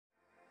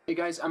Hey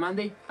guys, I'm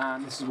Andy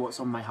and this is what's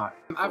on my heart.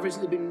 I've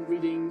recently been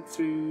reading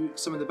through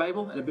some of the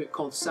Bible in a book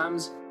called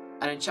Psalms,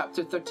 and in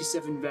chapter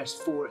 37 verse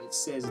 4 it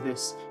says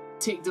this: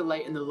 "Take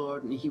delight in the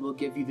Lord and he will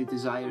give you the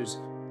desires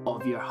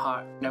of your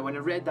heart." Now when I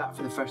read that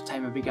for the first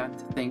time I began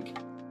to think,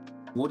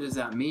 what does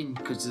that mean?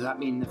 Because does that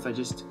mean if I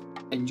just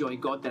enjoy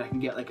God then I can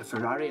get like a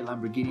Ferrari, a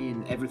Lamborghini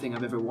and everything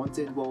I've ever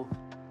wanted? Well,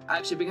 I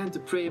actually began to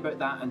pray about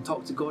that and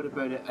talk to God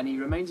about it, and he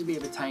reminded me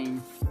of a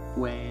time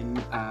when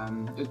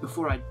it was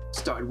before I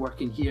started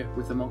working here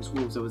with Amongst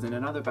Wolves. I was in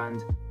another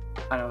band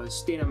and I was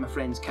staying on my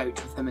friend's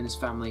couch with him and his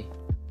family,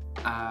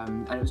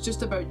 and it was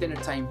just about dinner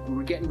time. We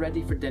were getting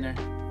ready for dinner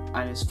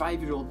and his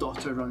 5-year-old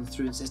daughter runs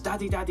through and says,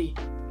 Daddy,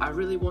 I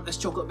really want this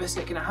chocolate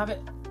biscuit, can I have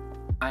it?"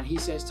 And he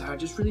says to her,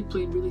 just really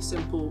plain, really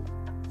simple,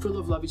 full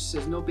of love, he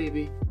says, "No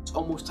baby, it's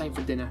almost time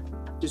for dinner,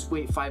 just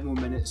wait 5 more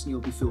minutes and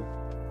you'll be full."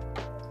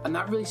 And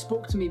that really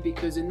spoke to me,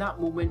 because in that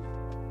moment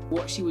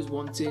what she was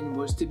wanting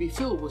was to be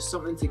full, was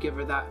something to give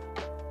her that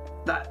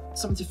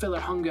something to fill her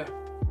hunger.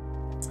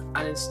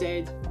 And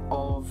instead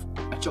of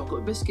a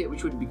chocolate biscuit,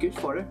 which wouldn't be good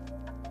for her,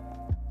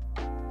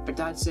 her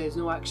dad says,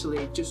 "No,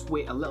 actually, just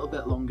wait a little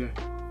bit longer.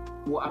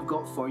 What I've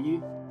got for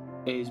you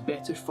is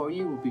better for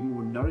you, will be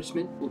more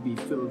nourishment, will be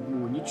full of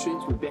more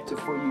nutrients, will be better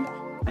for you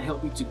and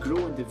help you to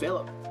grow and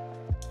develop."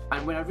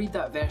 And when I read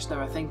that verse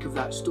now, I think of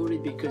that story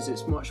because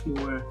it's much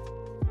more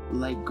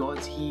like God.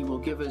 He will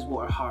give us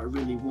what our heart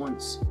really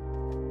wants.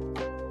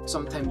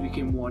 Sometimes we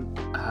can want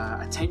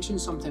attention,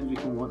 sometimes we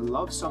can want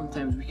love,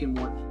 sometimes we can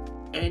want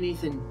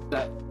anything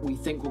that we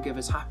think will give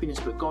us happiness,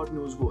 but God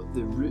knows what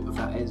the root of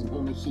that is, and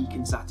only he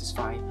can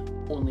satisfy,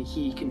 only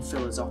he can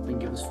fill us up and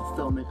give us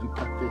fulfillment and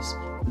purpose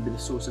and be the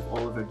source of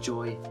all of our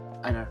joy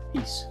and our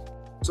peace.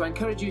 So I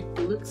encourage you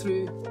to look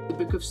through the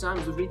book of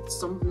Psalms, read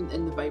something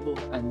in the Bible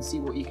and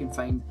see what you can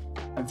find,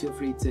 and feel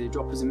free to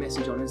drop us a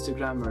message on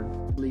Instagram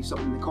or leave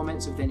something in the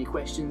comments with any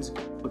questions.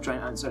 We'll try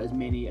and answer as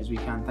many as we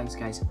can. Thanks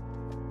guys.